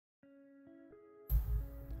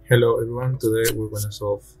Hello everyone, today we're going to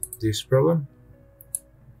solve this problem.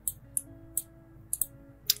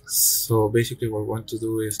 So basically what we want to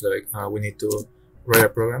do is we need to write a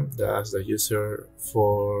program that asks the user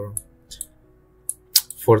for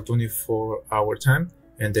 24-hour time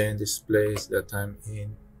and then displays the time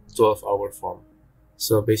in 12-hour form.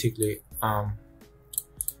 So basically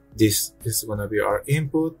this is going to be our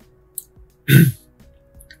input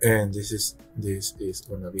and this is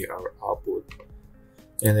going to be our output.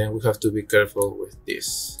 And then we have to be careful with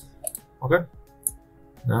this. Okay,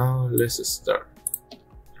 now let's start.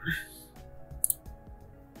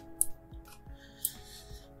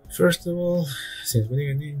 First of all, since we need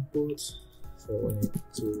an input, so we need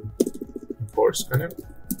to import scanner.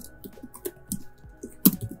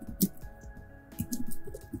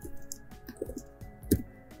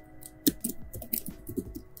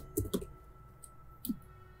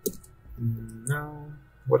 Now,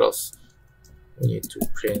 what else? We need to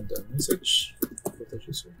print the message for the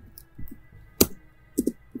user.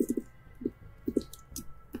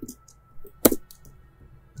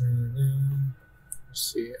 And then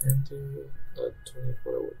see enter at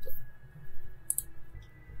 24-hour time.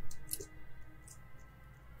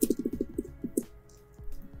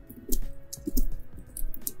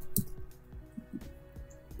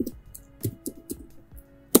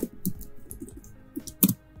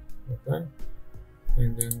 Okay,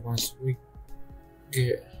 and then once we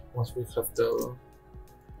have the,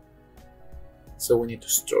 so we need to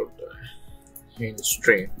store the in the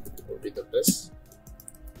string will be the best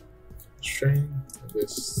string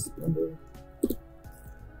this number,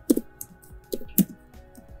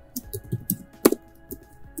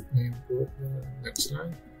 input next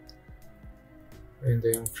line, and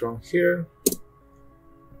then from here,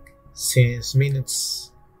 since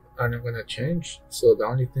minutes are not gonna change, so the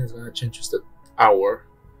only thing that's gonna change is the hour.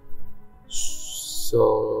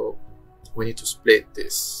 So we need to split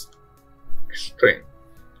this string.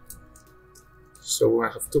 So we're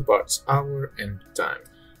gonna have two parts, hour and time.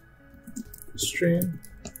 String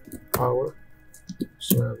hour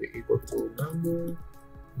is gonna be equal to number,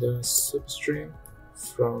 the substring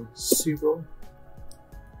from 0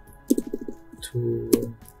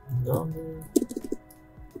 to number,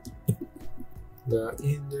 the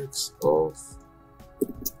index of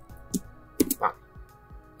 1.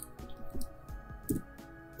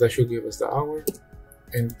 That should give us the hour,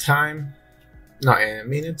 and time, no, and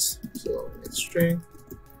minutes. So it's string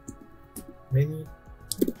minute,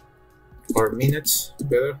 or minutes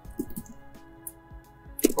better,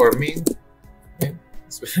 or min.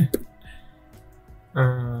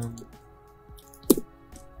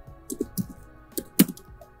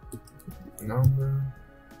 Number,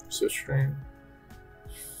 so string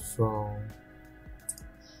from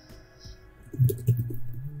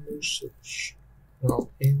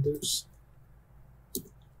index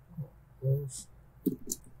of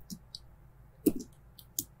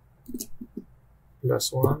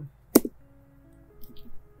plus 1.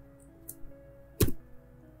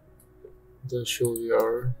 That should be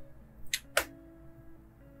our,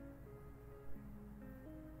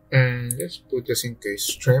 and let's put this in case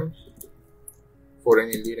string for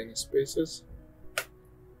any leading spaces.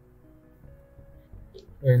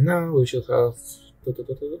 And now we should have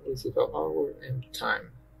hour and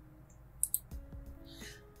time.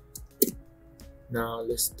 Now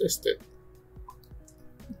let's test it.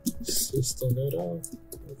 System it out.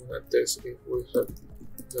 We're gonna test if we have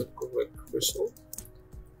the correct result.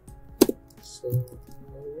 So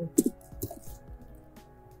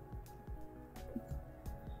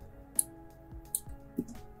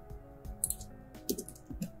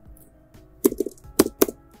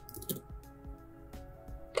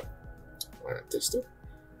test it.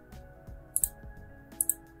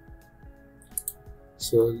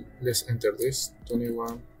 So let's enter this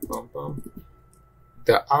 21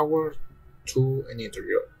 the hour to an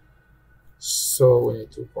integer. So we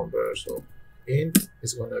need to convert. So int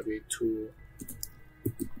is gonna be to,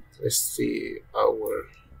 let's see, hour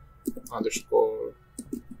underscore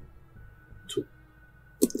 2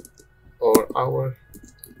 or hour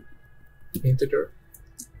integer.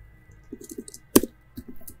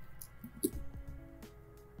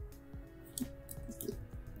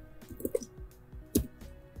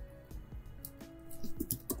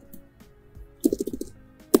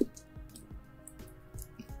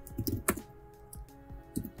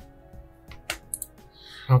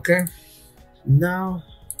 Okay, now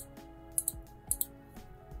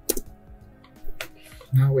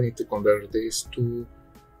we need to convert this to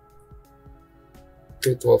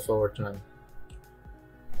the 12-hour time.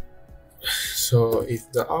 So if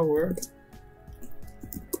the hour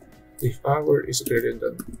if hour is greater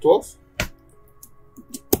than 12,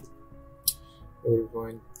 we're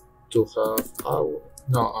going to have our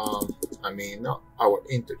not our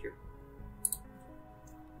integer,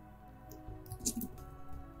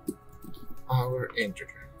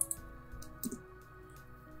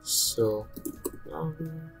 so our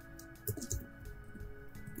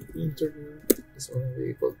integer is going to be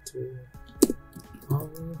equal to our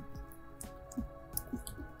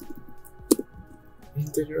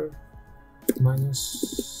integer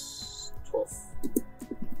minus 12.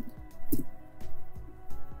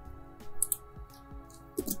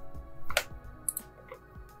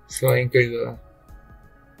 So in case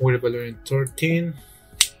we're evaluating 13,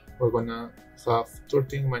 we're gonna have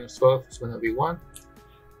 13 minus 12 is gonna be 1.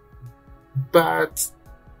 But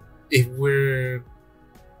if we're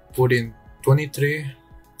putting 23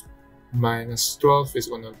 minus 12 is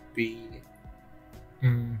gonna be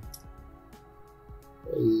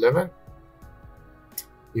 11.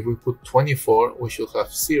 If we put 24, we should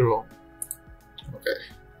have 0. Okay,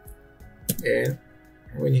 and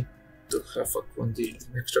we need to have a condition,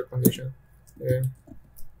 extra condition, and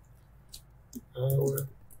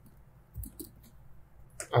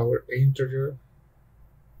our integer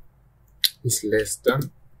is less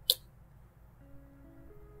than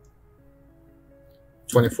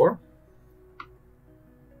 24.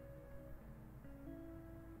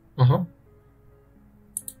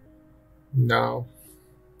 Now,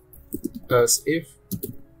 as if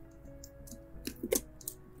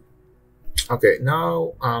okay,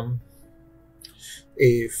 now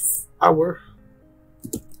if our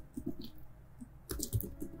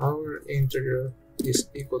integer is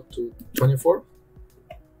equal to 24,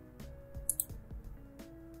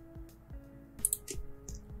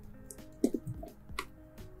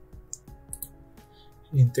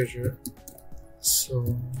 integer,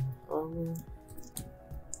 so our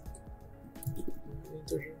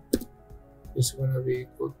integer is going to be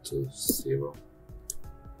equal to 0.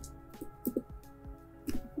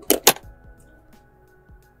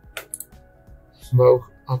 Well,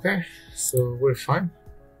 okay, so we're fine.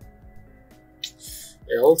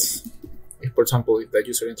 Else, if for example, if the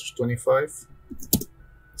user enters 25,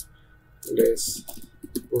 let's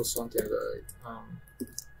put something like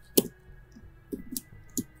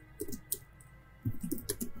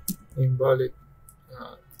invalid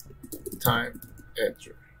time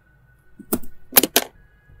enter.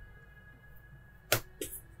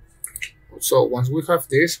 So once we have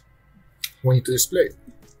this, we need to display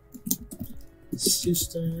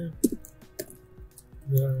system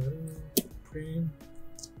print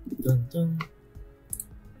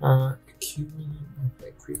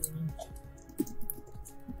equivalent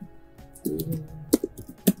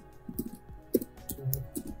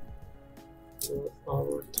to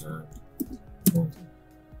our time.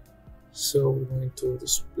 So we're going to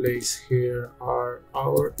display here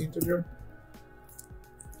our integer.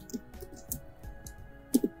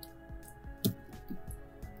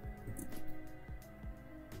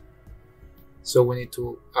 So we need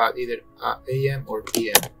to add either AM or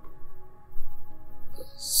PM.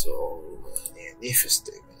 So we need an if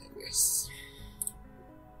statement, I guess.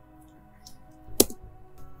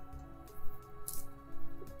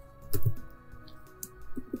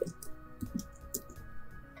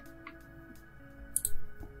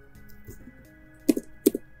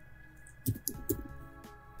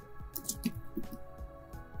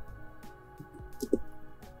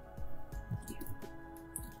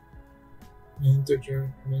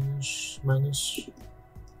 Integer minus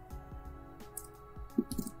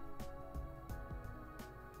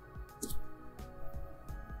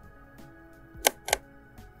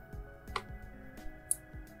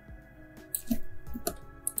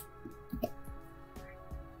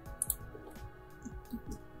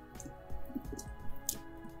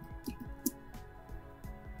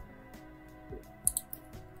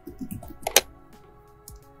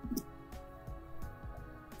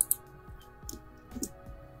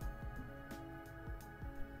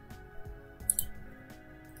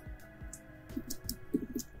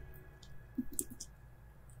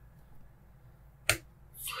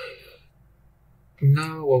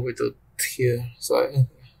now what we do here. So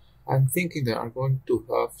I'm thinking that I'm going to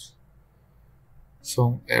have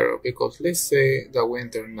some error, because let's say that we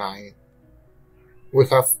enter 9, we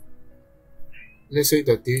have, let's say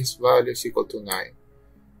that this value is equal to 9,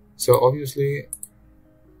 so obviously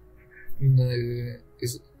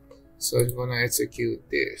so it's gonna execute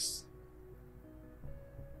this.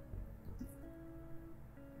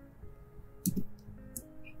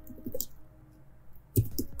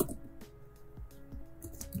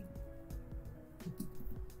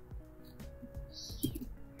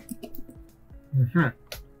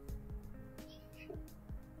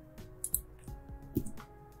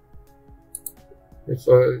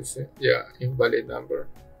 Because yeah, invalid number.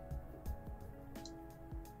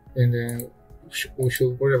 And then we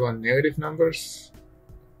should worry about negative numbers.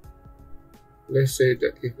 Let's say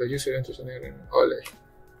that if the user enters a negative, ole.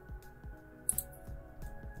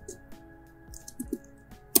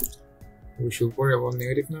 We should worry about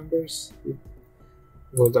negative numbers.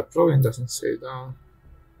 Well, the program doesn't say that.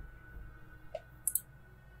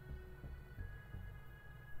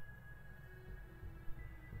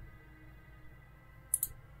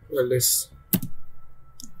 Well, let's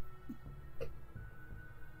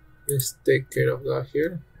take care of that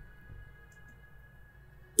here.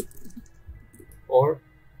 Or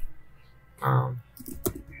our,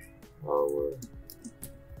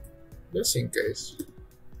 just in case.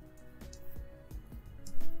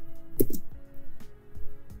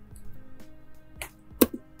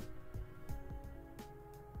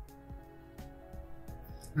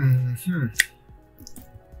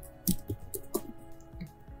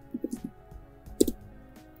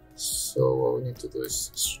 So what we need to do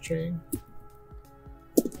is string,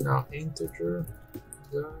 now integer,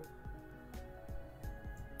 the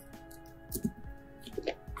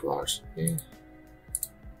parsing,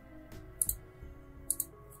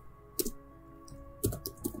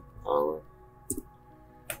 our,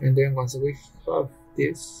 and then once we have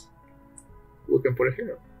this, we can put it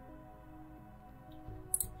here.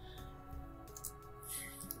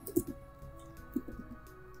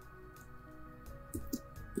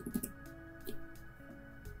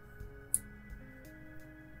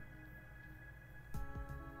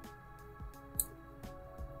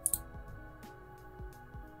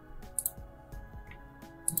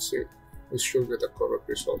 See, we should get a correct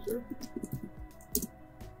result here.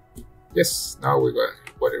 Yes, now we got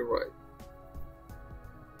it right.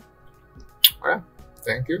 Alright,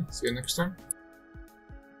 thank you. See you next time.